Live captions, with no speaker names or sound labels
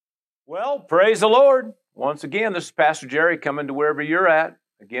Well, praise the Lord. Once again, this is Pastor Jerry coming to wherever you're at.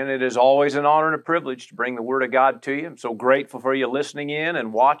 Again, it is always an honor and a privilege to bring the Word of God to you. I'm so grateful for you listening in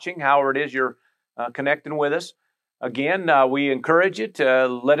and watching, however it is you're connecting with us. Again, we encourage you to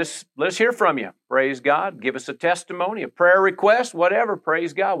let us hear from you. Praise God. Give us a testimony, a prayer request, whatever.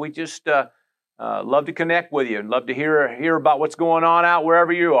 Praise God. We just love to connect with you and love to hear about what's going on out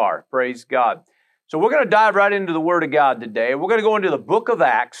wherever you are. Praise God. So we're going to dive right into the Word of God today. We're going to go into the book of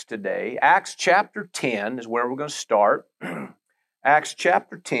Acts today. Acts chapter 10 is where we're going to start. Acts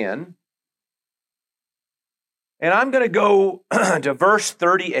chapter 10. And I'm going to go to verse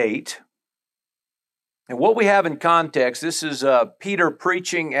 38. And what we have in context, this is Peter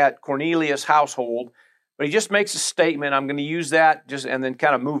preaching at Cornelius' household. But he just makes a statement. I'm going to use that and then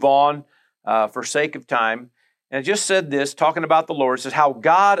kind of move on for sake of time. And it just said this, talking about the Lord. It says, how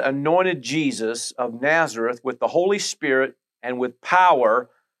God anointed Jesus of Nazareth with the Holy Spirit and with power,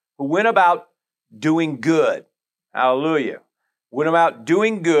 who went about doing good. Hallelujah. Went about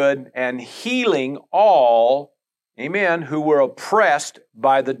doing good and healing all, amen, who were oppressed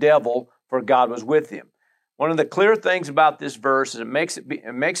by the devil, for God was with him. One of the clear things about this verse is it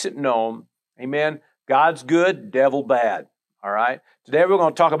makes it known, amen, God's good, devil bad. All right? Today we're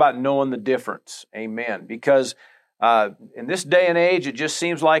going to talk about knowing the difference. Amen. Because in this day and age, it just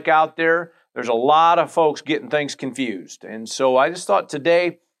seems like out there's a lot of folks getting things confused. And so I just thought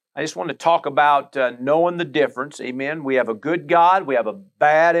today, I just want to talk about knowing the difference. Amen. We have a good God. We have a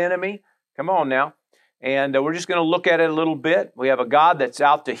bad enemy. Come on now. And we're just going to look at it a little bit. We have a God that's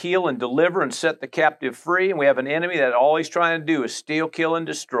out to heal and deliver and set the captive free. And we have an enemy that all he's trying to do is steal, kill, and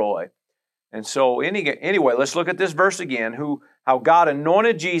destroy. And so anyway, let's look at this verse again. How God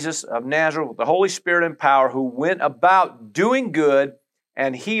anointed Jesus of Nazareth with the Holy Spirit and power, who went about doing good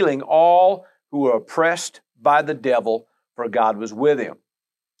and healing all who were oppressed by the devil, for God was with him.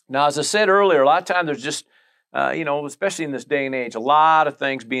 Now, as I said earlier, a lot of times there's just, especially in this day and age, a lot of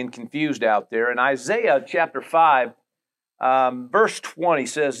things being confused out there. In Isaiah chapter 5, verse 20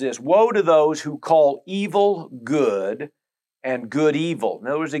 says this, woe to those who call evil good and good evil. In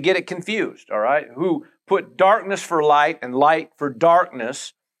other words, they get it confused, all right? Who put darkness for light and light for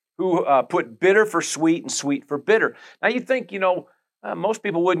darkness, who put bitter for sweet and sweet for bitter. Now you think, most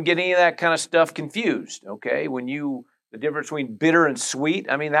people wouldn't get any of that kind of stuff confused, okay? The difference between bitter and sweet,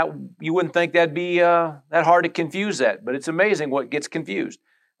 I mean, that you wouldn't think that'd be that hard to confuse that, but it's amazing what gets confused.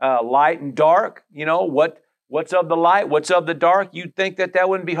 Light and dark, what's of the light, what's of the dark, you'd think that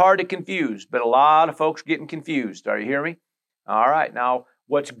wouldn't be hard to confuse, but a lot of folks getting confused. Are you hearing me? All right, now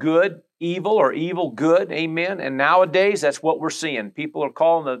what's good, evil, or evil, good, amen? And nowadays, that's what we're seeing. People are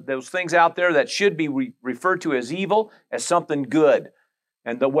calling those things out there that should be referred to as evil as something good.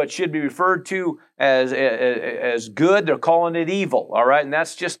 And what should be referred to as good, they're calling it evil, all right? And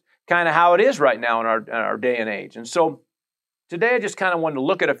that's just kind of how it is right now in our day and age. And so today I just kind of wanted to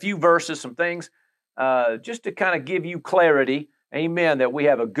look at a few verses, some things, just to kind of give you clarity, amen, that we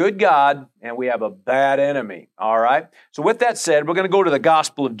have a good God and we have a bad enemy, all right? So with that said, we're going to go to the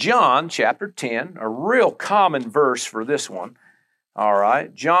Gospel of John, chapter 10, a real common verse for this one, all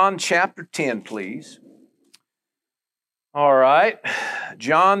right? John chapter 10, please. All right,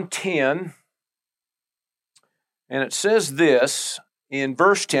 John 10, and it says this in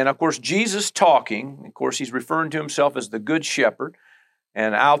verse 10, of course, Jesus talking, of course, he's referring to himself as the Good Shepherd,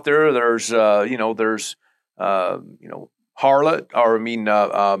 and out there's harlot,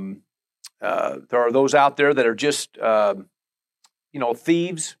 there are those out there that are just,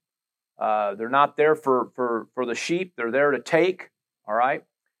 thieves. They're not there for the sheep. They're there to take, all right?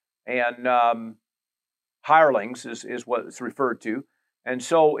 And hirelings is what it's referred to. And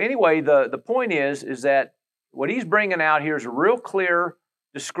so anyway, the point is that what he's bringing out here is a real clear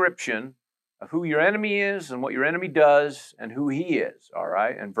description of who your enemy is and what your enemy does and who he is, all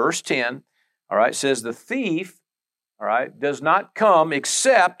right? And verse 10, all right, says the thief, all right, does not come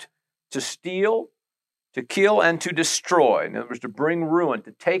except to steal, to kill, and to destroy. In other words, to bring ruin,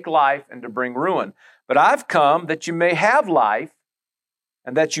 to take life and to bring ruin. But I've come that you may have life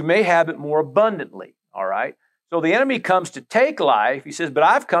and that you may have it more abundantly, all right? So the enemy comes to take life. He says, but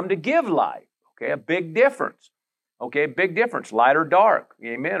I've come to give life. Okay, a big difference. Okay, big difference, light or dark.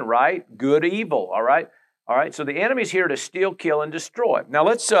 Amen, right? Good, evil, all right? All right, so the enemy's here to steal, kill, and destroy. Now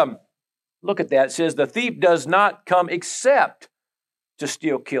let's look at that. It says the thief does not come except to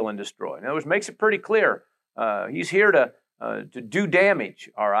steal, kill, and destroy. In other words, makes it pretty clear. He's here to do damage,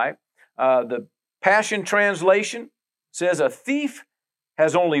 all right? The Passion Translation says a thief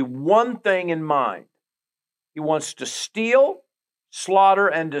has only one thing in mind. He wants to steal, slaughter,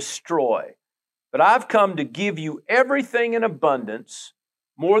 and destroy. But I've come to give you everything in abundance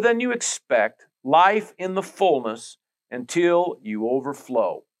more than you expect, life in the fullness until you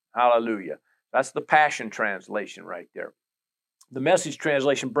overflow. Hallelujah. That's the Passion Translation right there. The Message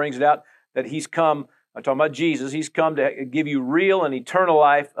translation brings it out that he's come, I'm talking about Jesus, he's come to give you real and eternal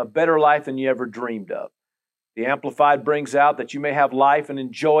life, a better life than you ever dreamed of. The Amplified brings out that you may have life and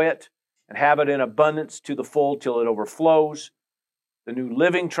enjoy it and have it in abundance to the full till it overflows. The New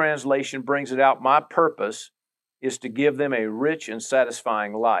Living Translation brings it out, my purpose is to give them a rich and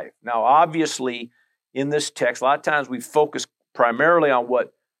satisfying life. Now, obviously, in this text, a lot of times we focus primarily on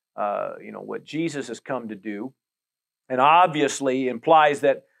what Jesus has come to do, and obviously implies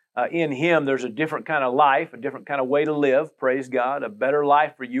that in Him there's a different kind of life, a different kind of way to live, praise God, a better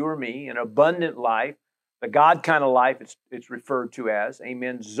life for you or me, an abundant life, the God kind of life it's referred to as,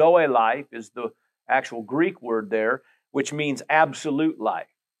 amen. Zoe life is the actual Greek word there, which means absolute life,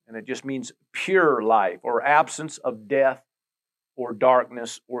 and it just means pure life or absence of death or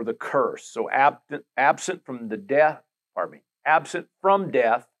darkness or the curse. So absent from death,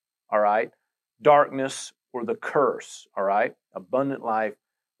 all right, darkness or the curse, all right, abundant life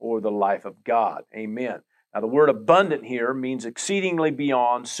or the life of God, amen. Now the word abundant here means exceedingly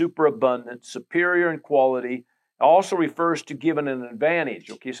beyond, superabundant, superior in quality. It also refers to given an advantage,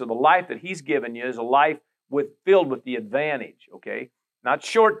 okay, so the life that He's given you is a life filled with the advantage, okay, not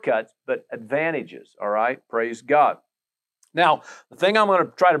shortcuts, but advantages, all right, praise God. Now, the thing I'm going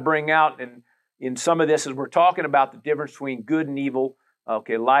to try to bring out in some of this is we're talking about the difference between good and evil,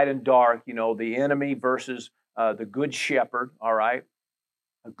 okay, light and dark, the enemy versus the good shepherd, all right,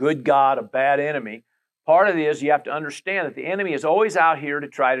 a good God, a bad enemy. Part of it is you have to understand that the enemy is always out here to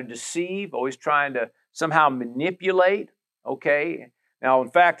try to deceive, always trying to somehow manipulate, okay. Now, in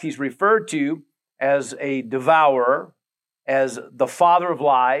fact, he's referred to as a devourer, as the father of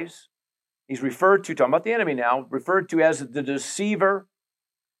lies. He's referred to, talking about the enemy now, referred to as the deceiver,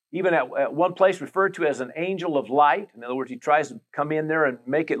 even at one place referred to as an angel of light. In other words, he tries to come in there and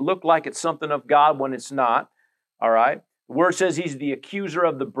make it look like it's something of God when it's not, all right? The word says he's the accuser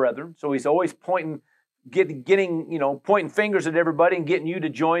of the brethren, so he's always pointing fingers at everybody and getting you to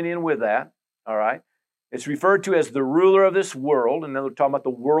join in with that, all right? It's referred to as the ruler of this world, and then we're talking about the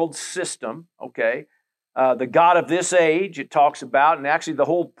world system, okay? The God of this age, it talks about, and actually the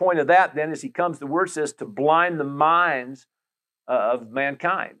whole point of that then is the word says to blind the minds of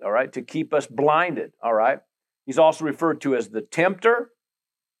mankind, all right, to keep us blinded, all right. He's also referred to as the tempter.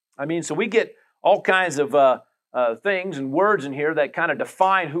 So we get all kinds of things and words in here that kind of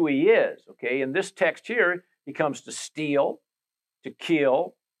define who he is, okay. In this text here, he comes to steal, to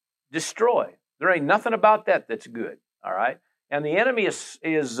kill, destroy. There ain't nothing about that that's good, all right. And the enemy is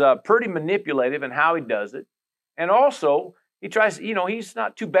pretty manipulative in how he does it. And also, he tries, he's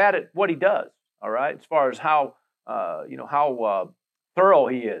not too bad at what he does, all right, as far as how thorough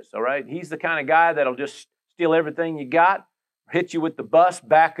he is, all right? He's the kind of guy that'll just steal everything you got, hit you with the bus,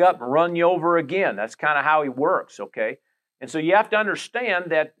 back up, and run you over again. That's kind of how he works, okay? And so you have to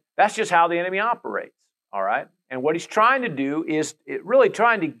understand that that's just how the enemy operates, all right? And what he's trying to do is really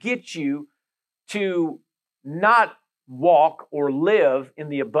trying to get you to not walk or live in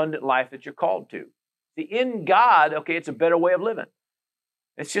the abundant life that you're called to. See, in God, okay, it's a better way of living.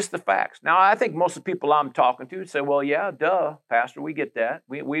 It's just the facts. Now, I think most of the people I'm talking to say, well, yeah, duh, Pastor, we get that.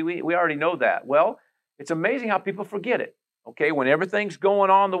 We already know that. Well, it's amazing how people forget it, okay, when everything's going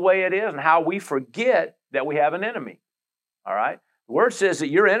on the way it is and how we forget that we have an enemy, all right? The Word says that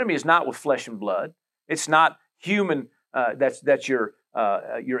your enemy is not with flesh and blood. It's not human that's your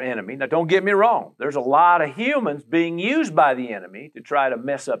enemy. Now, don't get me wrong. There's a lot of humans being used by the enemy to try to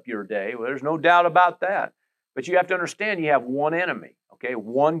mess up your day. Well, there's no doubt about that. But you have to understand you have one enemy, okay?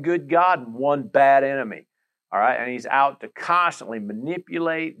 One good God and one bad enemy, all right? And he's out to constantly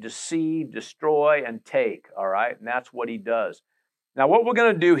manipulate, deceive, destroy, and take, all right? And that's what he does. Now, what we're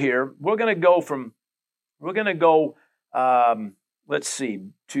going to do here, we're going to go, let's see,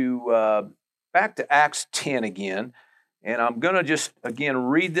 back to Acts 10 again. And I'm going to just, again,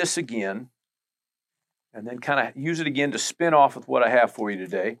 read this again and then kind of use it again to spin off with what I have for you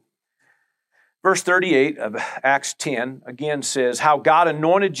today. Verse 38 of Acts 10 again says, how God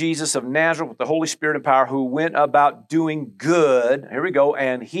anointed Jesus of Nazareth with the Holy Spirit and power, who went about doing good, here we go,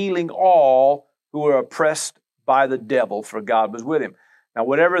 and healing all who were oppressed by the devil, for God was with him. Now,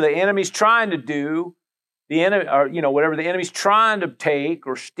 whatever the enemy's trying to do, whatever the enemy's trying to take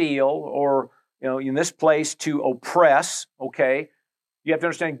or steal or, in this place to oppress, okay, you have to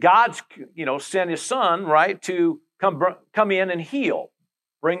understand God's, sent his son, right, to come in and heal,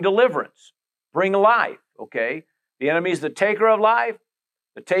 bring deliverance, bring life, okay? The enemy is the taker of life,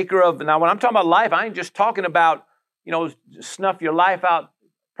 now when I'm talking about life, I ain't just talking about, snuff your life out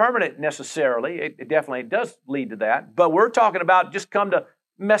permanent necessarily. It definitely does lead to that. But we're talking about just come to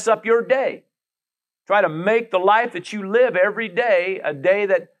mess up your day. Try to make the life that you live every day a day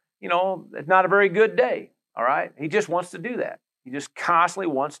that, it's not a very good day. All right? He just wants to do that. He just constantly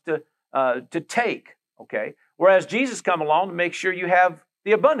wants to take, okay? Whereas Jesus come along to make sure you have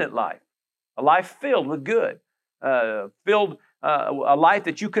the abundant life, a life filled with good, a life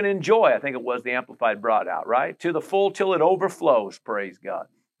that you can enjoy. I think it was the Amplified brought out, right? To the full till it overflows, praise God.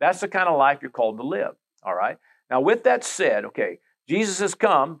 That's the kind of life you're called to live, all right? Now, with that said, okay, Jesus has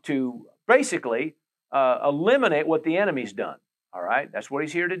come to basically eliminate what the enemy's done, all right? That's what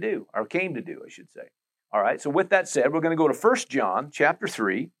he's here to do, or came to do, I should say. All right, so with that said, we're going to go to 1 John chapter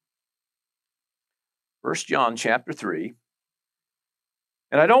 3. 1 John chapter 3.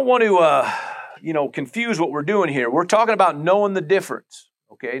 And I don't want to, confuse what we're doing here. We're talking about knowing the difference,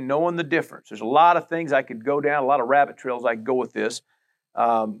 okay? Knowing the difference. There's a lot of things I could go down, a lot of rabbit trails I could go with this.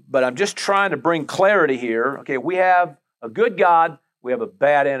 But I'm just trying to bring clarity here. Okay, we have a good God, we have a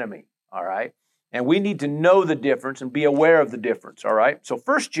bad enemy, all right? And we need to know the difference and be aware of the difference, all right? So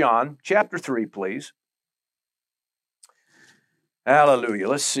 1 John chapter 3, please. Hallelujah.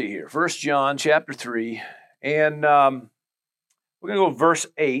 Let's see here. 1 John chapter 3. And we're going to go to verse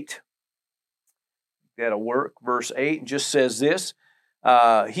 8. That'll work. Verse 8 just says this.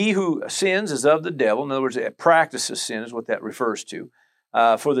 He who sins is of the devil. In other words, practices sin is what that refers to.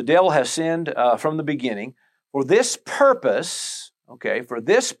 For the devil has sinned from the beginning. For this purpose, here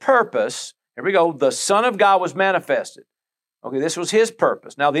we go, the Son of God was manifested. Okay, this was his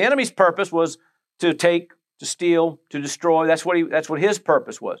purpose. Now, the enemy's purpose was to take, to steal, to destroy. That's what his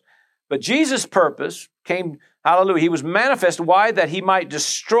purpose was. But Jesus' purpose came, hallelujah, he was manifested. Why? That he might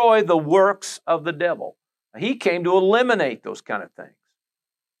destroy the works of the devil. He came to eliminate those kind of things.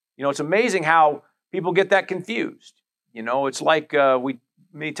 It's amazing how people get that confused. It's like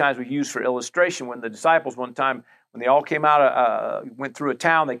many times we use for illustration when the disciples one time, when they all came out, went through a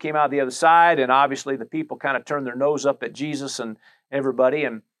town, they came out the other side, and obviously the people kind of turned their nose up at Jesus and everybody,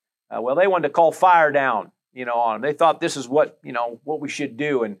 and they wanted to call fire down, on them. They thought this is what we should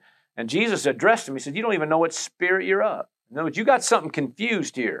do, and Jesus addressed them. He said, "You don't even know what spirit you're of. In other words, you got something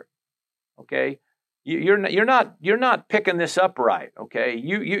confused here. Okay, you're not picking this up right. Okay,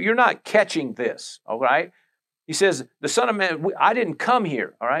 you're not catching this. All right." He says, "The Son of Man, I didn't come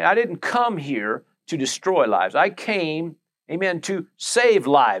here. All right, I didn't come here to destroy lives. I came, amen, to save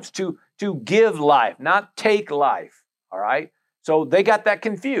lives, to give life, not take life. All right." So they got that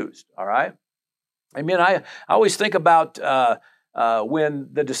confused. All right. Amen. I always think about when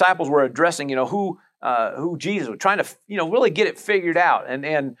the disciples were addressing, who Jesus was, trying to, really get it figured out,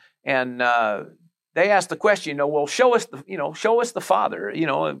 and they asked the question, well, show us the Father,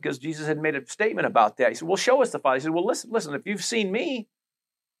 because Jesus had made a statement about that. He said, well, show us the Father. He said, well, listen, if you've seen me,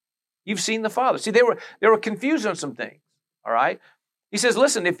 you've seen the Father. See, they were confused on some things. All right. He says,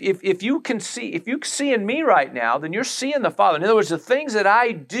 listen, if you see in me right now, then you're seeing the Father. In other words, the things that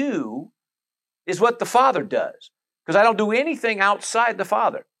I do is what the Father does. Because I don't do anything outside the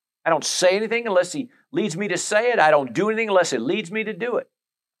Father. I don't say anything unless He leads me to say it. I don't do anything unless He leads me to do it.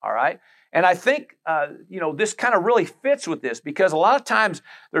 All right? And I think, this kind of really fits with this, because a lot of times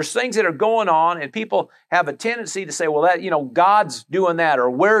there's things that are going on and people have a tendency to say, well, that, God's doing that, or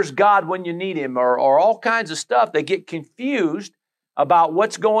where's God when you need Him, or all kinds of stuff. They get confused about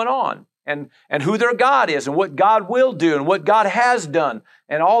what's going on and who their God is and what God will do and what God has done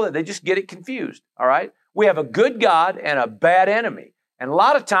and all that. They just get it confused. All right? We have a good God and a bad enemy. And a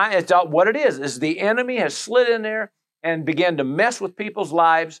lot of times, it's what it is the enemy has slid in there and began to mess with people's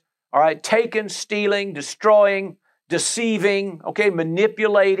lives, all right, taking, stealing, destroying, deceiving, okay,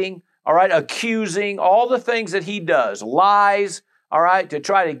 manipulating, all right, accusing, all the things that he does, lies, all right, to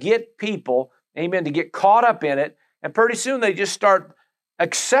try to get people, amen, to get caught up in it. And pretty soon they just start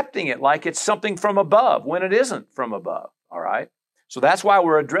accepting it like it's something from above when it isn't from above, all right? So that's why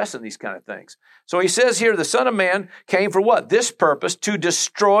we're addressing these kind of things. So he says here, the Son of Man came for what? This purpose, to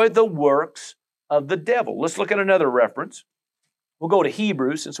destroy the works of the devil. Let's look at another reference. We'll go to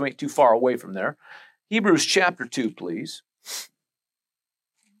Hebrews, since we ain't too far away from there. Hebrews chapter 2, please.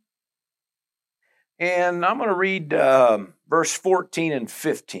 And I'm going to read verse 14 and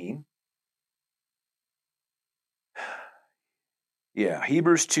 15. Yeah,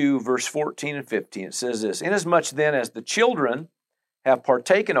 Hebrews 2, verse 14 and 15. It says this, "Inasmuch then as the children have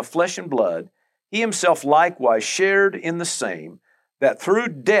partaken of flesh and blood, he himself likewise shared in the same, that through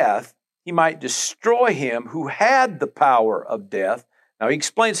death he might destroy him who had the power of death." Now he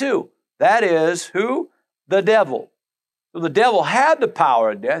explains who. That is who? The devil. So the devil had the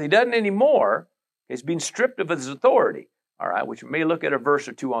power of death. He doesn't anymore. He's been stripped of his authority. all right, which we may look at a verse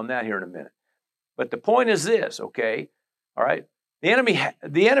or two on that here in a minute. But the point is this, okay, all right, the enemy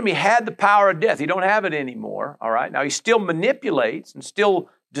had the power of death. He don't have it anymore, all right? Now, he still manipulates and still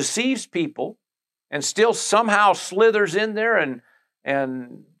deceives people and still somehow slithers in there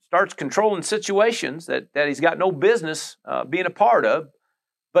and starts controlling situations that he's got no business being a part of.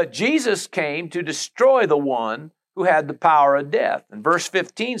 But Jesus came to destroy the one who had the power of death. And verse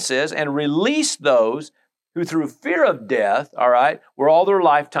 15 says, and release those who through fear of death, all right, were all their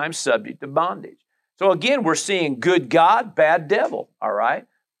lifetime subject to bondage. So again, we're seeing good God, bad devil, all right?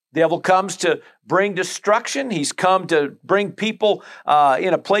 Devil comes to bring destruction. He's come to bring people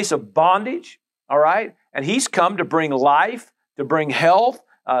in a place of bondage, all right? And he's come to bring life, to bring health,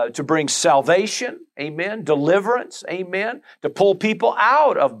 to bring salvation, amen, deliverance, amen, to pull people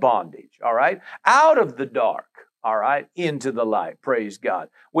out of bondage, all right, out of the dark, all right, into the light, praise God.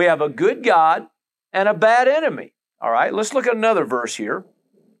 We have a good God and a bad enemy, all right. Let's look at another verse here.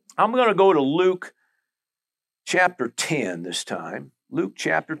 I'm going to go to Luke chapter 10 this time, Luke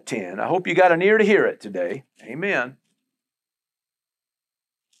chapter 10. I hope you got an ear to hear it today, amen.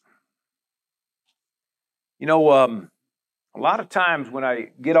 You know, a lot of times when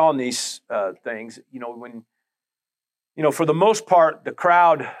I get on these things, for the most part, the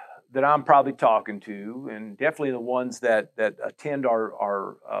crowd that I'm probably talking to, and definitely the ones that attend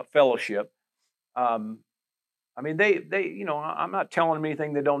our fellowship, I'm not telling them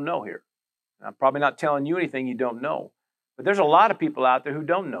anything they don't know here. I'm probably not telling you anything you don't know. But there's a lot of people out there who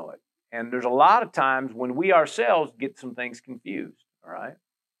don't know it. And there's a lot of times when we ourselves get some things confused, all right?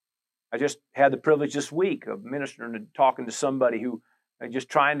 I just had the privilege this week of ministering and talking to somebody who just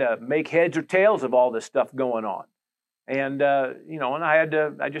trying to make heads or tails of all this stuff going on. And, and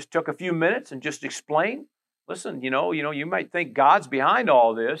I just took a few minutes and just explained, listen, you might think God's behind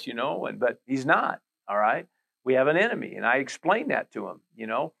all this, but he's not, all right? We have an enemy. And I explained that to him,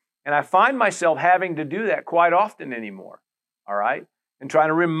 and I find myself having to do that quite often anymore, all right? And trying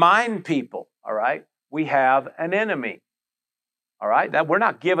to remind people, all right, we have an enemy. All right, that we're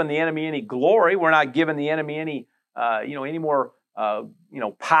not giving the enemy any glory. We're not giving the enemy any, any more,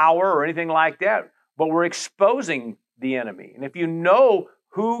 power or anything like that. But we're exposing the enemy. And if you know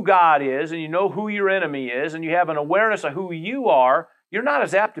who God is, and you know who your enemy is, and you have an awareness of who you are, you're not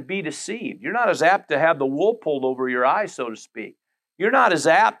as apt to be deceived. You're not as apt to have the wool pulled over your eyes, so to speak. You're not as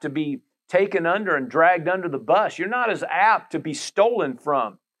apt to be taken under and dragged under the bus. You're not as apt to be stolen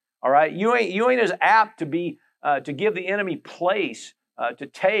from. All right, you ain't as apt to be. To give the enemy place to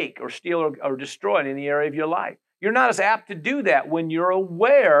take or steal or destroy in any area of your life. You're not as apt to do that when you're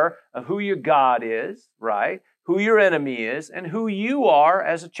aware of who your God is, right? Who your enemy is, and who you are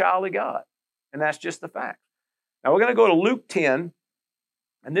as a child of God. And that's just the fact. Now we're going to go to Luke 10,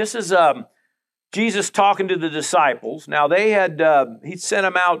 and this is Jesus talking to the disciples. Now they had, he sent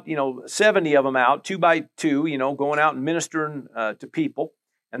them out, 70 of them out, 2 by 2, going out and ministering to people.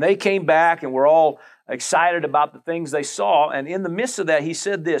 And they came back and were all excited about the things they saw. And in the midst of that, he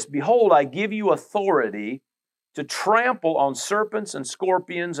said this, behold, I give you authority to trample on serpents and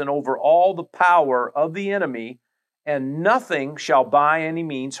scorpions and over all the power of the enemy, and nothing shall by any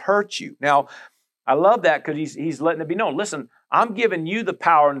means hurt you. Now, I love that because he's letting it be known. Listen, I'm giving you the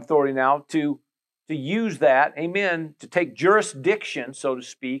power and authority now to use that, amen, to take jurisdiction, so to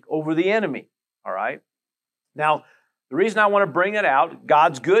speak, over the enemy, all right? Now, the reason I want to bring it out,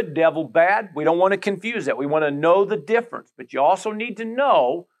 God's good, devil bad, we don't want to confuse that. We want to know the difference. But you also need to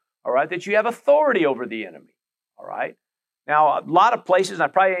know, all right, that you have authority over the enemy, all right? Now, a lot of places, and I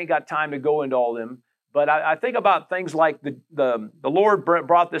probably ain't got time to go into all of them, but I think about things like the Lord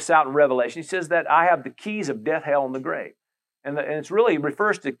brought this out in Revelation. He says that I have the keys of death, hell, and the grave. And it's really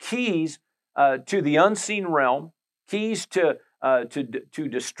refers to keys to the unseen realm, keys to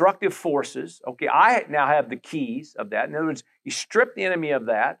destructive forces. Okay, I now have the keys of that. In other words, he stripped the enemy of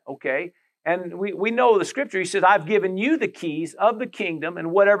that, okay? And we know the scripture, he says, I've given you the keys of the kingdom,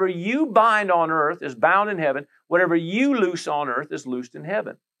 and whatever you bind on earth is bound in heaven. Whatever you loose on earth is loosed in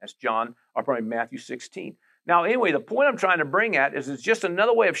heaven. That's Matthew 16. Now, anyway, the point I'm trying to bring at is it's just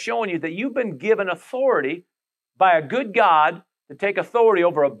another way of showing you that you've been given authority by a good God to take authority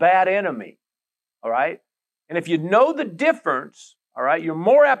over a bad enemy, all right? And if you know the difference, all right, you're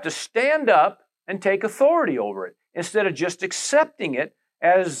more apt to stand up and take authority over it instead of just accepting it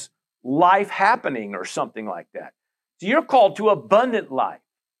as life happening or something like that. So you're called to abundant life.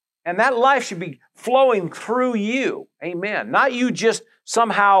 And that life should be flowing through you. Amen. Not you just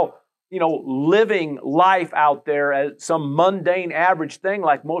somehow, living life out there as some mundane average thing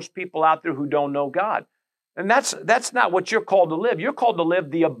like most people out there who don't know God. And that's not what you're called to live. You're called to live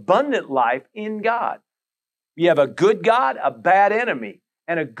the abundant life in God. You have a good God, a bad enemy.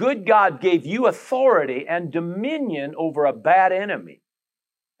 And a good God gave you authority and dominion over a bad enemy.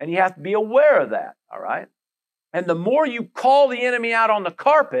 And you have to be aware of that, all right? And the more you call the enemy out on the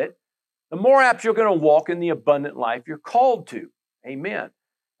carpet, the more apt you're going to walk in the abundant life you're called to. Amen.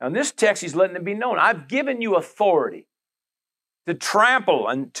 Now in this text, he's letting it be known. I've given you authority to trample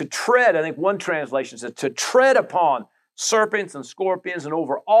and to tread. I think one translation says to tread upon serpents and scorpions and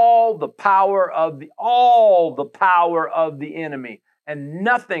over all the power of the enemy, and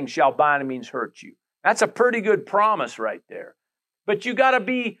nothing shall by any means hurt you. That's a pretty good promise right there. But you got to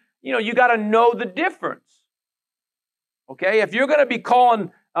be, you got to know the difference. Okay, if you're going to be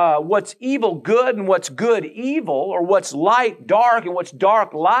calling what's evil good and what's good evil, or what's light dark and what's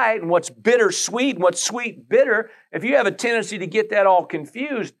dark light, and what's bitter sweet and what's sweet bitter, if you have a tendency to get that all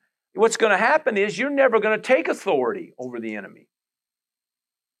confused, what's going to happen is you're never going to take authority over the enemy.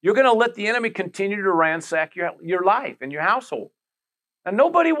 You're going to let the enemy continue to ransack your life and your household. And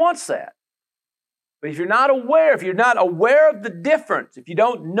nobody wants that. But if you're not aware of the difference, if you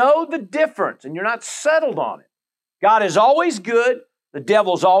don't know the difference and you're not settled on it, God is always good, the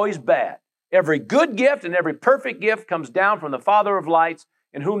devil's always bad. Every good gift and every perfect gift comes down from the Father of lights,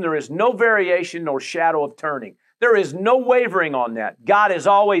 in whom there is no variation nor shadow of turning. There is no wavering on that. God is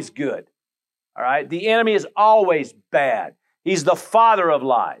always good. All right? The enemy is always bad. He's the father of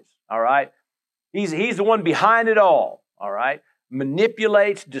lies. All right? He's the one behind it all. All right?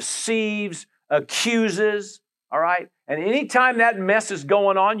 Manipulates, deceives, accuses. All right? And anytime that mess is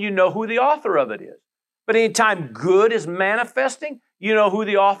going on, you know who the author of it is. But anytime good is manifesting, you know who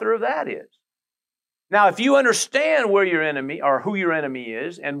the author of that is. Now, if you understand where your enemy or who your enemy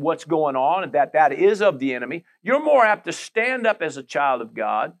is and what's going on and that is of the enemy, you're more apt to stand up as a child of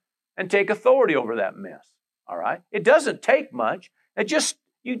God and take authority over that mess. All right? It doesn't take much.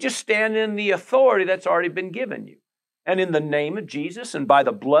 You just stand in the authority that's already been given you. And in the name of Jesus and by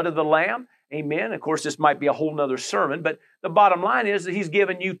the blood of the Lamb, amen. Of course, this might be a whole nother sermon, but the bottom line is that he's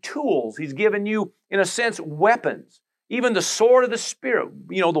given you tools. He's given you, in a sense, weapons. Even the sword of the Spirit,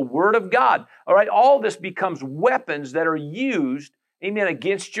 the Word of God. All right, all this becomes weapons that are used, amen,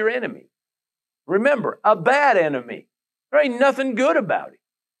 against your enemy. Remember, a bad enemy. There ain't nothing good about it.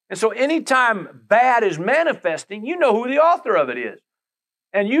 And so anytime bad is manifesting, you know who the author of it is.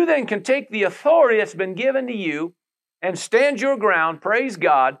 And you then can take the authority that's been given to you and stand your ground, praise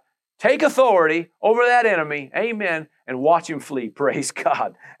God, take authority over that enemy, amen, and watch him flee. Praise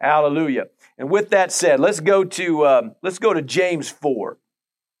God. Hallelujah. And with that said, let's go to James 4.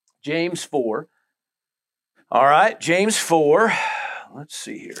 James 4. All right, James 4. Let's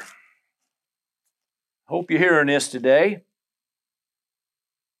see here. Hope you're hearing this today.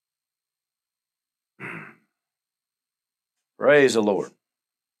 Praise the Lord.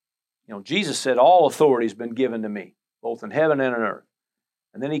 Jesus said, all authority has been given to me, both in heaven and on earth.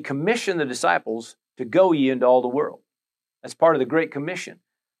 And then he commissioned the disciples to go ye into all the world. That's part of the Great Commission.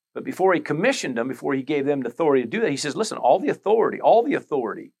 But before he commissioned them, before he gave them the authority to do that, he says, listen, all the authority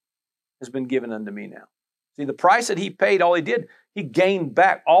has been given unto me now. See, the price that he paid, all he did, he gained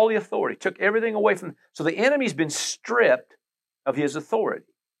back all the authority, took everything away from them. So the enemy's been stripped of his authority.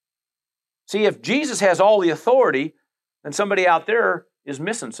 See, if Jesus has all the authority, then somebody out there is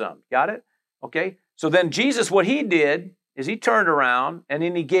missing something. Got it? Okay? So then Jesus, what he did is he turned around and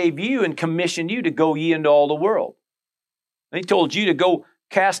then he gave you and commissioned you to go ye into all the world. And he told you to go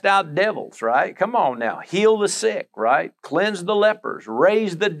cast out devils, right? Come on now. Heal the sick, right? Cleanse the lepers,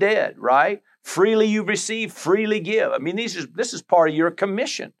 raise the dead, right? Freely you receive, freely give. I mean, this is part of your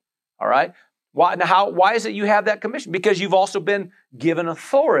commission, all right? Why is it you have that commission? Because you've also been given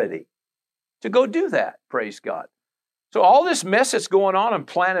authority to go do that, praise God. So all this mess that's going on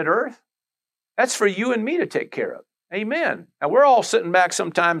planet Earth, that's for you and me to take care of. Amen. Now, we're all sitting back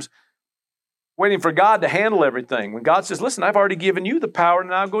sometimes waiting for God to handle everything. When God says, listen, I've already given you the power, and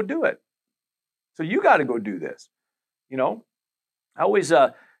now go do it. So you got to go do this. I always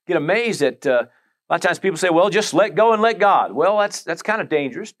get amazed at a lot of times people say, well, just let go and let God. Well, that's kind of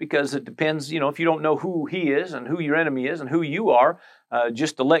dangerous because it depends, if you don't know who he is and who your enemy is and who you are,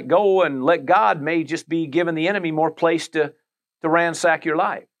 just to let go and let God may just be giving the enemy more place to ransack your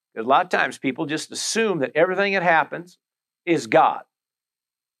life. Because a lot of times people just assume that everything that happens is God,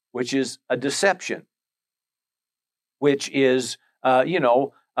 which is a deception, which is,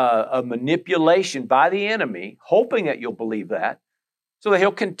 a manipulation by the enemy, hoping that you'll believe that, so that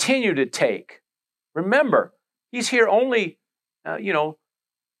he'll continue to take. Remember, he's here only,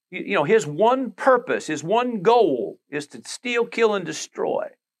 his one purpose, his one goal is to steal, kill, and destroy.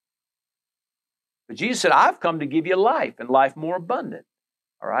 But Jesus said, I've come to give you life and life more abundant.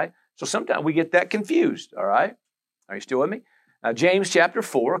 All right? So sometimes we get that confused, all right? Are you still with me? James chapter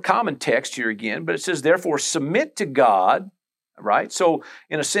 4, a common text here again, but it says, therefore, submit to God, right? So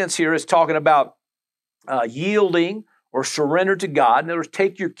in a sense here, it's talking about yielding or surrender to God. In other words,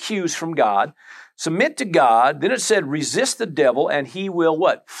 take your cues from God. Submit to God. Then it said, resist the devil and he will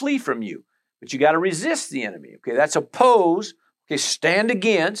what? Flee from you. But you got to resist the enemy. Okay, that's oppose. Okay, stand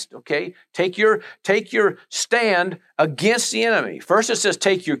against. Okay, take your stand against the enemy. First it says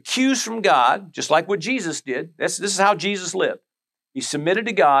take your cues from God, just like what Jesus did. This is how Jesus lived. He submitted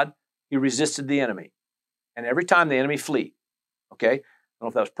to God. He resisted the enemy. And every time the enemy flee. Okay? I don't know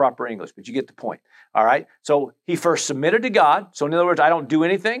if that was proper English, but you get the point. All right? So he first submitted to God. So in other words, I don't do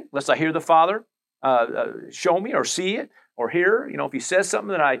anything unless I hear the Father show me or see it or hear. You know, if he says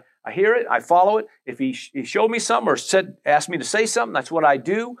something, then I hear it, I follow it. If he showed me something or asked me to say something, that's what I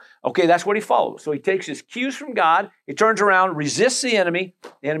do. Okay, that's what he follows. So he takes his cues from God. He turns around, resists the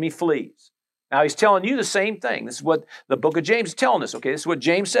enemy flees. Now, he's telling you the same thing. This is what the book of James is telling us, okay? This is what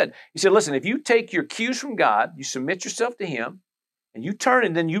James said. He said, listen, if you take your cues from God, you submit yourself to him, and you turn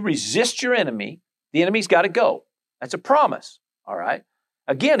and then you resist your enemy, the enemy's got to go. That's a promise, all right?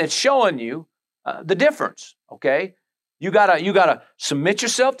 Again, it's showing you the difference, okay? You gotta submit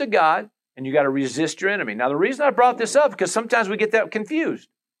yourself to God, and you got to resist your enemy. Now, the reason I brought this up is because sometimes we get that confused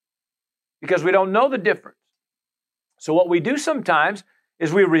because we don't know the difference. So what we do sometimes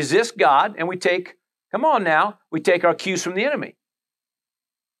is we resist God and we take our cues from the enemy.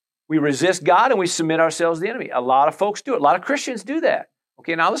 We resist God and we submit ourselves to the enemy. A lot of folks do it. A lot of Christians do that.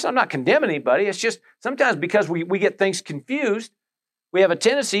 Okay, now listen, I'm not condemning anybody. It's just sometimes because we get things confused, we have a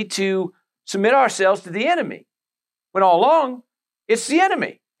tendency to submit ourselves to the enemy. When all along, it's the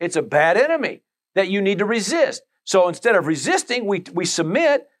enemy. It's a bad enemy that you need to resist. So instead of resisting, we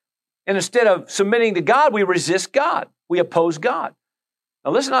submit, and instead of submitting to God, we resist God. We oppose God.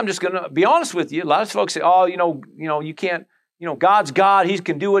 Now listen, I'm just going to be honest with you. A lot of folks say, oh, you can't, God's God. He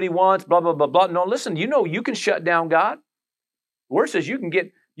can do what he wants, blah, blah, blah, blah. No, listen, you can shut down God. The word says you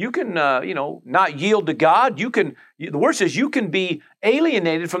can not yield to God. The word says you can be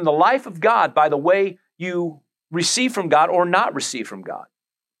alienated from the life of God by the way you receive from God or not receive from God.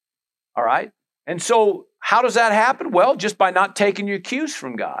 All right? And so how does that happen? Well, just by not taking your cues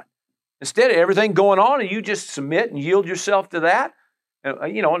from God. Instead of everything going on and you just submit and yield yourself to that,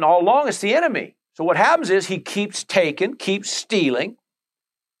 and all along it's the enemy. So what happens is he keeps taking, keeps stealing,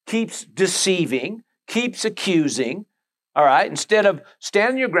 keeps deceiving, keeps accusing. All right? Instead of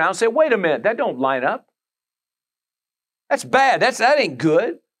standing your ground, say, wait a minute, that don't line up. That's bad. That ain't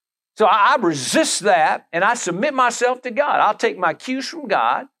good. So I resist that and I submit myself to God. I'll take my cues from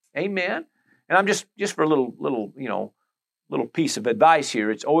God. Amen. And I'm just for a little piece of advice here.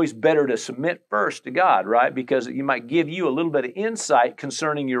 It's always better to submit first to God, right? Because it might give you a little bit of insight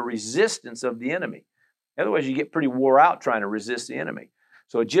concerning your resistance of the enemy. Otherwise, you get pretty wore out trying to resist the enemy.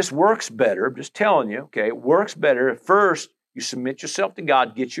 So it just works better. I'm just telling you, okay, it works better if first you submit yourself to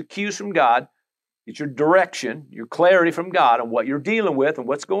God, get your cues from God, get your direction, your clarity from God on what you're dealing with and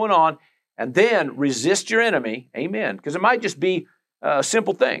what's going on, and then resist your enemy. Amen. Because it might just be a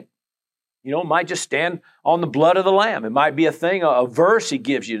simple thing. It might just stand on the blood of the Lamb. It might be a thing, a verse he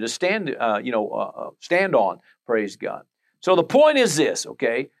gives you to stand on. Praise God. So the point is this,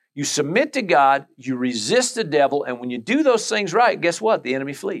 okay? You submit to God, you resist the devil, and when you do those things right, guess what? The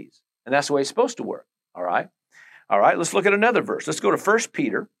enemy flees. And that's the way it's supposed to work, all right? All right, let's look at another verse. Let's go to 1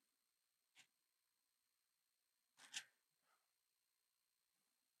 Peter.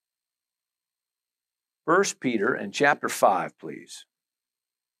 1 Peter and chapter 5, please.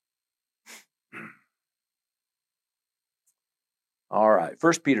 All right,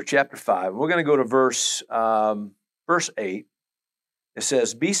 1 Peter chapter 5. We're going to go to verse 8. It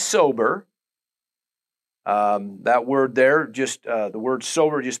says, be sober. That word there, just the word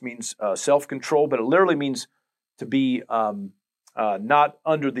sober just means self-control, but it literally means to be not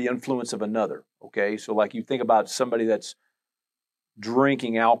under the influence of another, okay? So like you think about somebody that's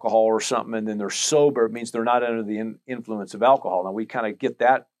drinking alcohol or something and then they're sober, it means they're not under the influence of alcohol. Now we kind of get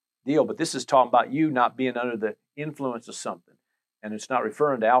that deal, but this is talking about you not being under the influence of something. And it's not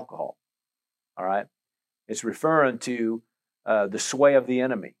referring to alcohol, all right? It's referring to the sway of the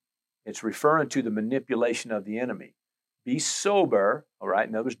enemy. It's referring to the manipulation of the enemy. Be sober, all right?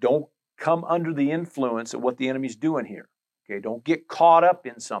 In other words, don't come under the influence of what the enemy's doing here, okay? Don't get caught up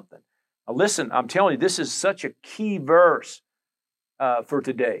in something. Now listen, I'm telling you, this is such a key verse for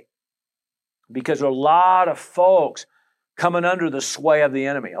today because there are a lot of folks coming under the sway of the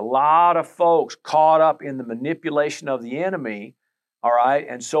enemy. A lot of folks caught up in the manipulation of the enemy. All right,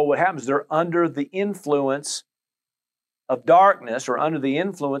 and so what happens? They're under the influence of darkness or under the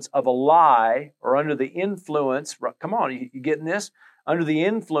influence of a lie or under the influence, come on, you getting this? Under the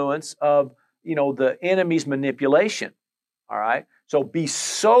influence of, the enemy's manipulation. All right? So be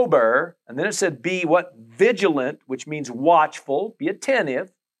sober, and then it said be what? Vigilant, which means watchful, be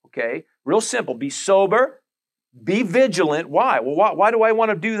attentive, okay? Real simple, be sober, be vigilant. Why? Well, why do I want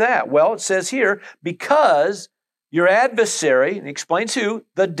to do that? Well, it says here, because your adversary, and he explains who?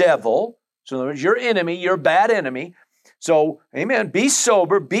 The devil. So in other words, your enemy, your bad enemy. So, amen, be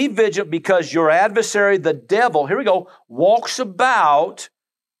sober, be vigilant, because your adversary, the devil, here we go, walks about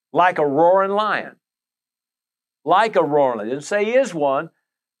like a roaring lion. Like a roaring lion. It didn't say he is one,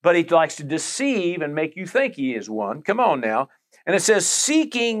 but he likes to deceive and make you think he is one. Come on now. And it says,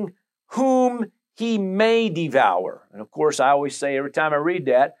 seeking whom he may devour. And of course, I always say every time I read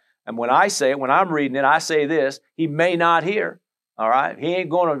that, and when I say it, when I'm reading it, I say this, he may not hear. All right?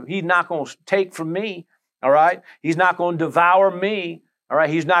 He's not going to take from me. All right? He's not going to devour me. All right?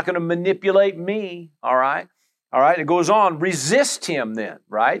 He's not going to manipulate me. All right? All right, it goes on, resist him then,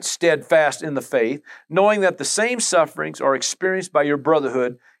 right? Steadfast in the faith, knowing that the same sufferings are experienced by your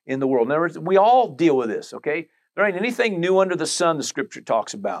brotherhood in the world. In other words, we all deal with this, okay? There ain't anything new under the sun the Scripture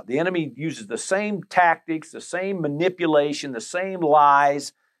talks about. The enemy uses the same tactics, the same manipulation, the same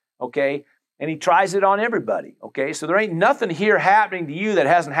lies, okay? And he tries it on everybody, okay? So there ain't nothing here happening to you that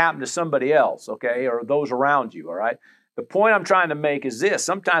hasn't happened to somebody else, okay, or those around you, all right? The point I'm trying to make is this.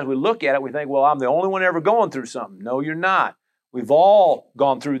 Sometimes we look at it, we think, well, I'm the only one ever going through something. No, you're not. We've all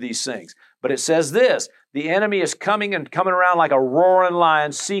gone through these things. But it says this, the enemy is coming around like a roaring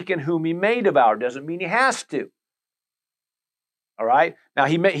lion, seeking whom he may devour. Doesn't mean he has to. All right? Now,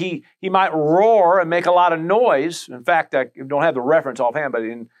 he might roar and make a lot of noise. In fact, I don't have the reference offhand, but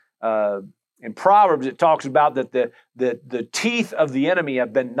in Proverbs, it talks about that the teeth of the enemy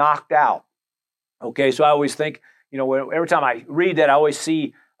have been knocked out. Okay, so I always think, every time I read that, I always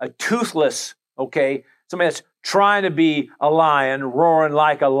see a toothless, okay, somebody that's trying to be a lion, roaring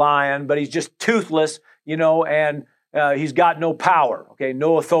like a lion, but he's just toothless, and he's got no power, okay,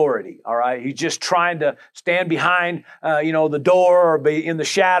 no authority, all right? He's just trying to stand behind, the door or be in the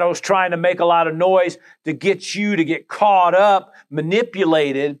shadows, trying to make a lot of noise to get you to get caught up,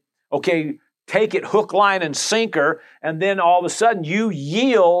 manipulated, okay, take it hook, line, and sinker, and then all of a sudden you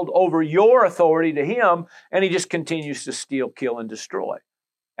yield over your authority to him, and he just continues to steal, kill, and destroy.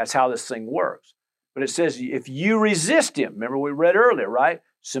 That's how this thing works. But it says if you resist him, remember we read earlier, right?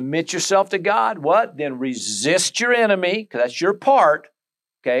 Submit yourself to God. What? Then resist your enemy, because that's your part.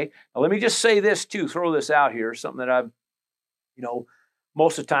 Okay? Now let me just say this too, throw this out here, something that I've,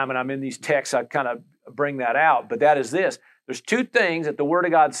 most of the time when I'm in these texts, I kind of bring that out, but that is this. There's two things that the Word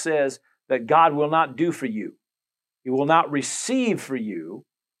of God says that God will not do for you. He will not receive for you.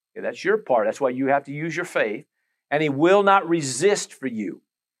 Okay, that's your part. That's why you have to use your faith. And he will not resist for you.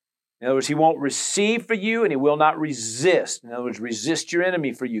 In other words, he won't receive for you and he will not resist. In other words, resist your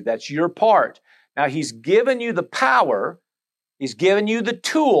enemy for you. That's your part. Now, he's given you the power. He's given you the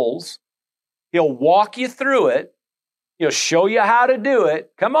tools. He'll walk you through it. He'll show you how to do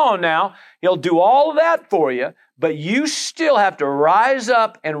it. Come on now. He'll do all of that for you, but you still have to rise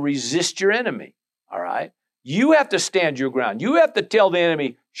up and resist your enemy, all right? You have to stand your ground. You have to tell the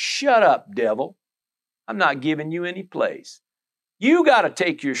enemy, shut up, devil. I'm not giving you any place. You got to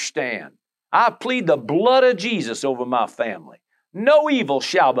take your stand. I plead the blood of Jesus over my family. No evil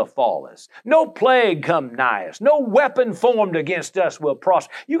shall befall us. No plague come nigh us. No weapon formed against us will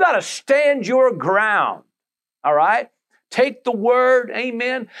prosper. You got to stand your ground, all right? Take the word,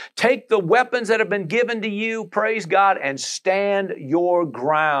 amen. Take the weapons that have been given to you, praise God, and stand your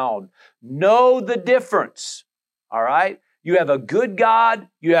ground. Know the difference, all right? You have a good God,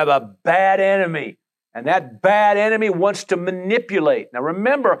 you have a bad enemy, and that bad enemy wants to manipulate. Now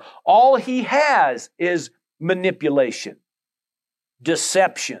remember, all he has is manipulation,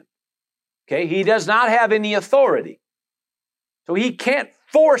 deception, okay? He does not have any authority. So he can't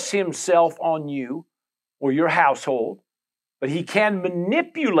force himself on you or your household. But he can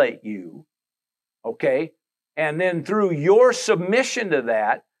manipulate you, okay? And then through your submission to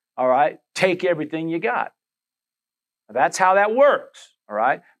that, all right, take everything you got. That's how that works, all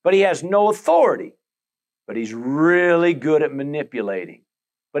right? But he has no authority, but he's really good at manipulating.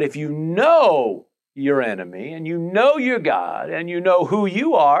 But if you know your enemy and you know your God and you know who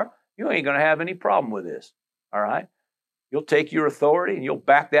you are, you ain't going to have any problem with this, all right? You'll take your authority and you'll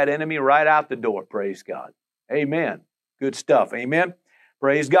back that enemy right out the door, praise God. Amen. Good stuff. Amen.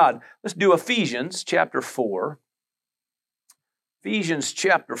 Praise God. Let's do Ephesians chapter 4. Ephesians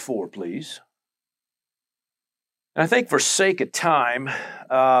chapter 4, please. And I think for sake of time,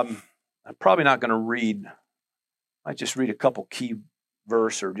 I'm probably not going to read I might just read a couple key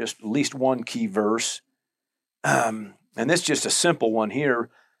verse, or just at least one key verse. And this is just a simple one here.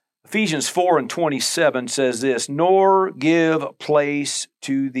 Ephesians 4:27 says this, nor give place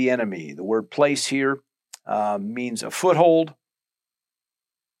to the enemy. The word place here means a foothold.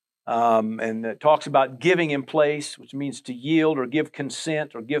 And it talks about giving him place, which means to yield or give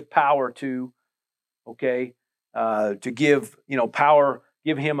consent or give power to, okay? To give, power,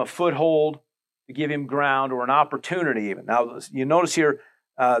 give him a foothold, to give him ground or an opportunity even. Now, you notice here,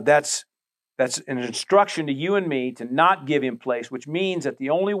 that's an instruction to you and me to not give him place, which means that the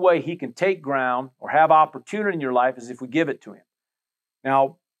only way he can take ground or have opportunity in your life is if we give it to him.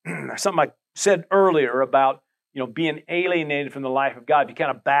 Now, something I said earlier about, being alienated from the life of God. If you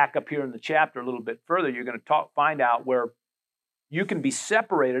kind of back up here in the chapter a little bit further, you're going to find out where you can be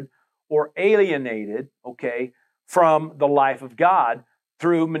separated or alienated, okay, from the life of God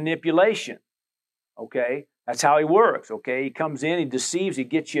through manipulation, okay? That's how he works, okay? He comes in, he deceives, he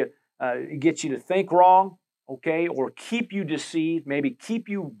gets you to think wrong, okay, or keep you deceived, maybe keep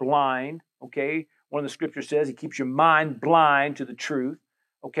you blind, okay? One of the scriptures says he keeps your mind blind to the truth,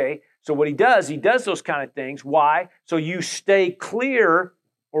 okay? So what he does those kind of things. Why? So you stay clear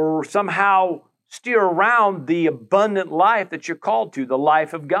or somehow steer around the abundant life that you're called to, the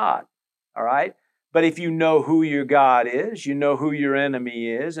life of God, all right? But if you know who your God is, you know who your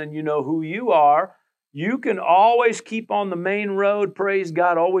enemy is, and you know who you are, you can always keep on the main road, praise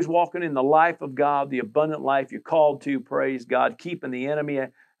God, always walking in the life of God, the abundant life you're called to, praise God, keeping the enemy,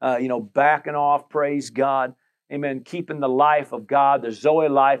 backing off, praise God. Amen. Keeping the life of God, the Zoe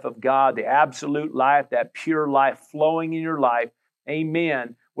life of God, the absolute life, that pure life flowing in your life.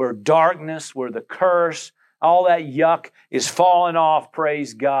 Amen. Where darkness, where the curse, all that yuck is falling off,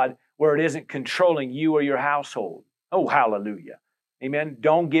 praise God, where it isn't controlling you or your household. Oh, hallelujah. Amen.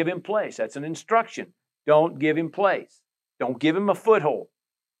 Don't give him place. That's an instruction. Don't give him place. Don't give him a foothold.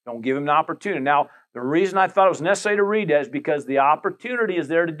 Don't give him an opportunity. Now, the reason I thought it was necessary to read that is because the opportunity is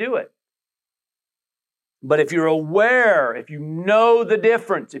there to do it. But if you're aware, if you know the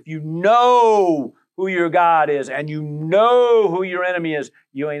difference, if you know who your God is and you know who your enemy is,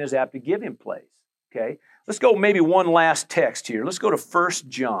 you ain't as apt to give him place, okay? Let's go maybe one last text here. Let's go to 1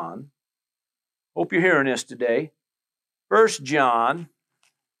 John. Hope you're hearing this today. 1 John.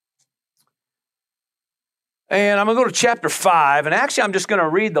 And I'm going to go to chapter 5. And actually, I'm just going to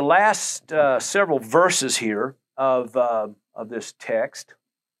read the last several verses here of this text.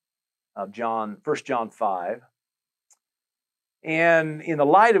 Of 1 John 5. And in the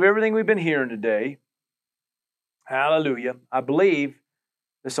light of everything we've been hearing today, hallelujah, I believe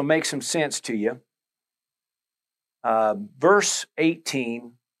this will make some sense to you. Verse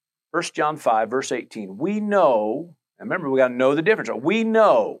 18, 1 John 5, verse 18. We know, and remember we got to know the difference. We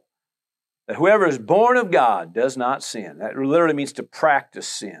know that whoever is born of God does not sin. That literally means to practice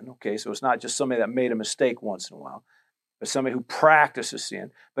sin. Okay, so it's not just somebody that made a mistake once in a while, but somebody who practices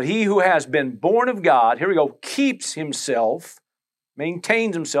sin. But he who has been born of God, here we go, keeps himself,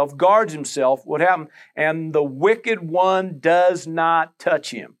 maintains himself, guards himself. What happened? And the wicked one does not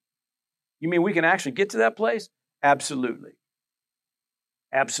touch him. You mean we can actually get to that place? Absolutely.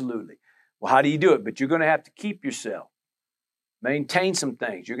 Absolutely. Well, how do you do it? But you're going to have to keep yourself. Maintain some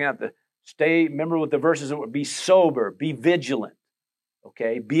things. You're going to have to stay, remember what the verses are, be sober, be vigilant,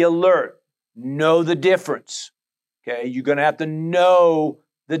 okay? Be alert. Know the difference. Okay, you're going to have to know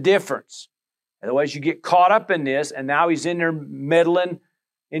the difference. Otherwise, you get caught up in this, and now he's in there meddling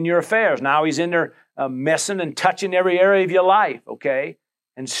in your affairs. Now he's in there messing and touching every area of your life, okay?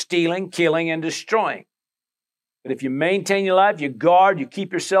 And stealing, killing, and destroying. But if you maintain your life, you guard, you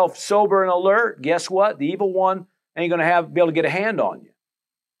keep yourself sober and alert, guess what? The evil one ain't going to be able to get a hand on you.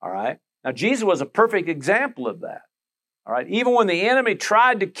 All right? Now, Jesus was a perfect example of that. All right? Even when the enemy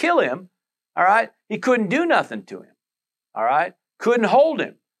tried to kill him, all right, he couldn't do nothing to him. All right? Couldn't hold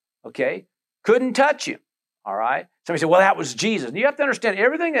him. Okay? Couldn't touch him. All right? Somebody said, well, that was Jesus. And you have to understand,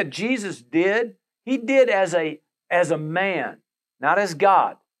 everything that Jesus did, he did as a man, not as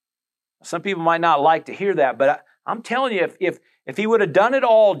God. Some people might not like to hear that, but I'm telling you, if he would have done it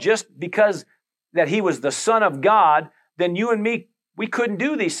all just because that he was the Son of God, then you and me, we couldn't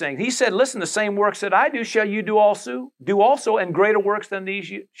do these things. He said, listen, the same works that I do shall you do also, and greater works than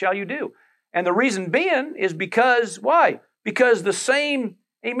these shall you do. And the reason being is because, why? Because the same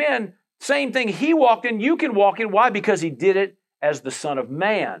thing he walked in, you can walk in. Why? Because he did it as the Son of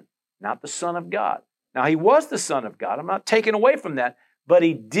Man, not the Son of God. Now, he was the Son of God. I'm not taking away from that, but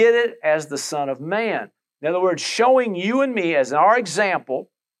he did it as the Son of Man. In other words, showing you and me as our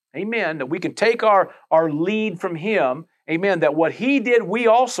example, amen, that we can take our lead from him, amen, that what he did, we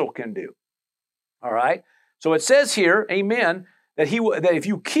also can do. All right? So it says here, amen, that if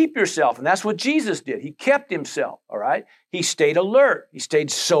you keep yourself, and that's what Jesus did. He kept himself, all right? He stayed alert. He stayed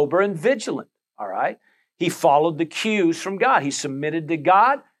sober and vigilant, all right? He followed the cues from God. He submitted to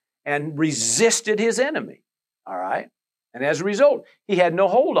God and resisted his enemy, all right? And as a result, he had no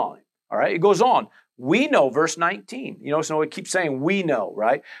hold on him, all right? It goes on. We know, verse 19, so it keeps saying we know,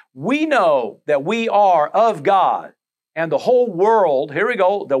 right? We know that we are of God, and the whole world, here we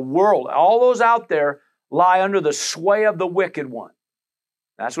go, the world, all those out there lie under the sway of the wicked one.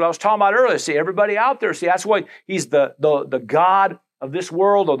 That's what I was talking about earlier. See, everybody out there, that's why he's the God of this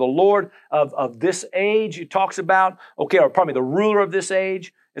world, or the Lord of this age he talks about, okay, or probably the ruler of this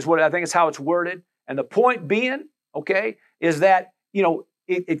age is what I think is how it's worded. And the point being, okay, is that,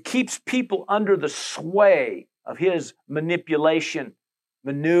 it keeps people under the sway of his manipulation,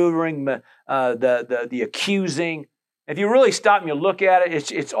 maneuvering, the accusing. If you really stop and you look at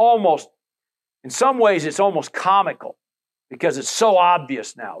it, it's almost, in some ways, it's almost comical because it's so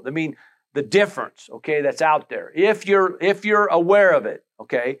obvious now. I mean, the difference, okay, that's out there. If you're aware of it,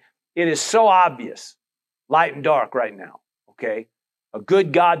 okay, it is so obvious, light and dark right now, okay? A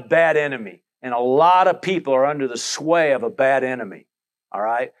good God, bad enemy. And a lot of people are under the sway of a bad enemy, all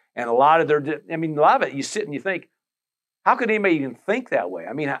right? And a lot of it, you sit and you think, how could anybody even think that way?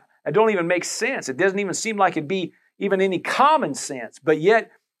 I mean, it don't even make sense. It doesn't even seem like it'd be even any common sense. But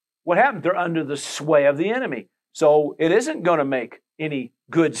yet, what happened? They're under the sway of the enemy. So it isn't going to make any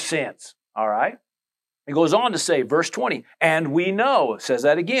good sense, all right? It goes on to say, verse 20, and we know, it says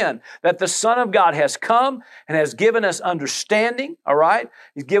that again, that the Son of God has come and has given us understanding, all right?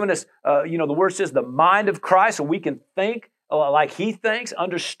 He's given us, the word says the mind of Christ, so we can think like he thinks,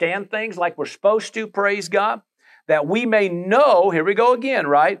 understand things like we're supposed to, praise God, that we may know, here we go again,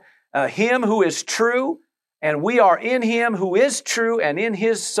 right? Him who is true, and we are in him who is true and in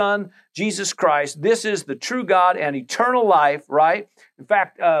his Son, Jesus Christ. This is the true God and eternal life, right? In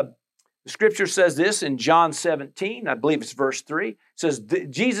fact, the scripture says this in John 17, I believe it's verse 3. It says,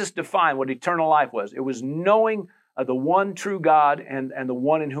 Jesus defined what eternal life was. It was knowing the one true God and the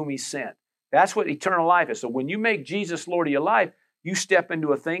one in whom he sent. That's what eternal life is. So when you make Jesus Lord of your life, you step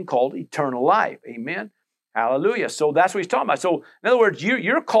into a thing called eternal life. Amen? Hallelujah. So that's what he's talking about. So in other words,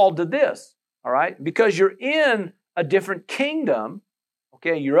 you're called to this, all right? Because you're in a different kingdom,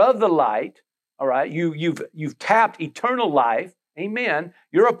 okay? You're of the light, all right? You've tapped eternal life. Amen.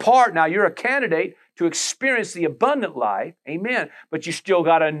 You're a part now. You're a candidate to experience the abundant life. Amen. But you still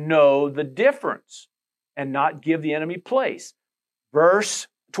got to know the difference and not give the enemy place. Verse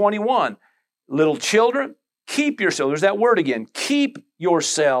 21, little children, keep yourselves. There's that word again. Keep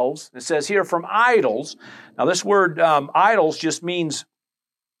yourselves. It says here from idols. Now this word idols just means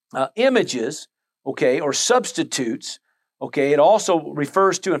images, okay, or substitutes. Okay. It also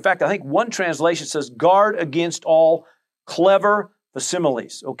refers to, in fact, I think one translation says guard against all clever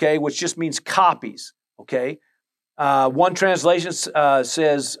facsimiles, okay, which just means copies, okay. One translation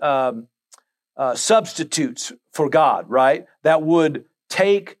says substitutes for God, right, that would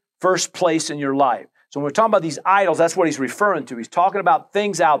take first place in your life. So when we're talking about these idols, that's what he's referring to. He's talking about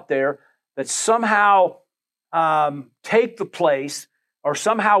things out there that somehow take the place, or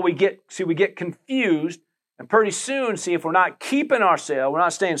somehow we get confused, and pretty soon, if we're not keeping ourselves, we're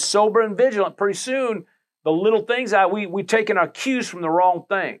not staying sober and vigilant, pretty soon, the little things we've taken our cues from the wrong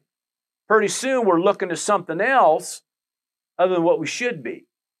thing. Pretty soon we're looking to something else other than what we should be.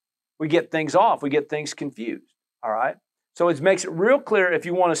 We get things off. We get things confused. All right? So it makes it real clear, if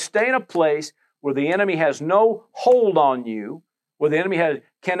you want to stay in a place where the enemy has no hold on you, where the enemy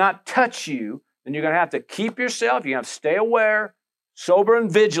cannot touch you, then you're going to have to keep yourself. You have to stay aware, sober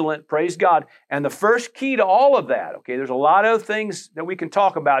and vigilant, praise God. And the first key to all of that, okay, there's a lot of things that we can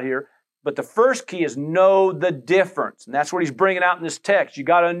talk about here, but the first key is know the difference. And that's what he's bringing out in this text. You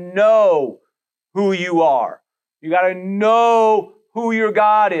got to know who you are. You got to know who your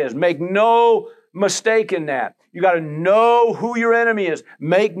God is. Make no mistake in that. You got to know who your enemy is.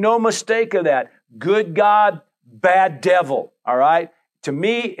 Make no mistake of that. Good God, bad devil. All right? To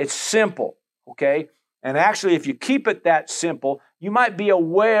me, it's simple. Okay? And actually, if you keep it that simple, you might be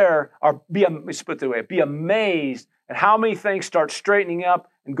aware, or be amazed at how many things start straightening up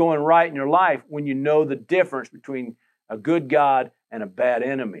and going right in your life when you know the difference between a good God and a bad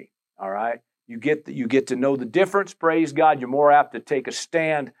enemy. All right? You get to know the difference, praise God. You're more apt to take a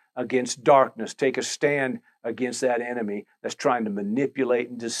stand against darkness, take a stand against that enemy that's trying to manipulate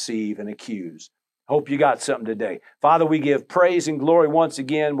and deceive and accuse. Hope you got something today. Father, we give praise and glory once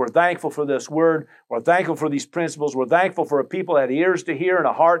again. We're thankful for this word. We're thankful for these principles. We're thankful for a people that had ears to hear and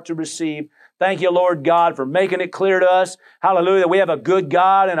a heart to receive. Thank you, Lord God, for making it clear to us, hallelujah, that we have a good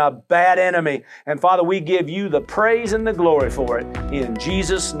God and a bad enemy. And Father, we give you the praise and the glory for it. In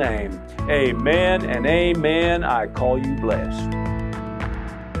Jesus' name, amen and amen. I call you blessed.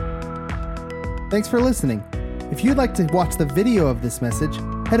 Thanks for listening. If you'd like to watch the video of this message,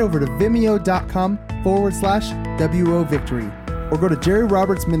 head over to vimeo.com/WO Victory or go to Jerry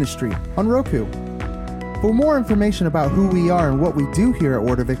Roberts Ministry on Roku. For more information about who we are and what we do here at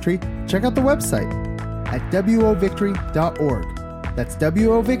Word of Victory, check out the website at wovictory.org. That's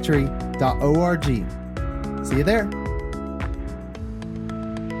wovictory.org. See you there.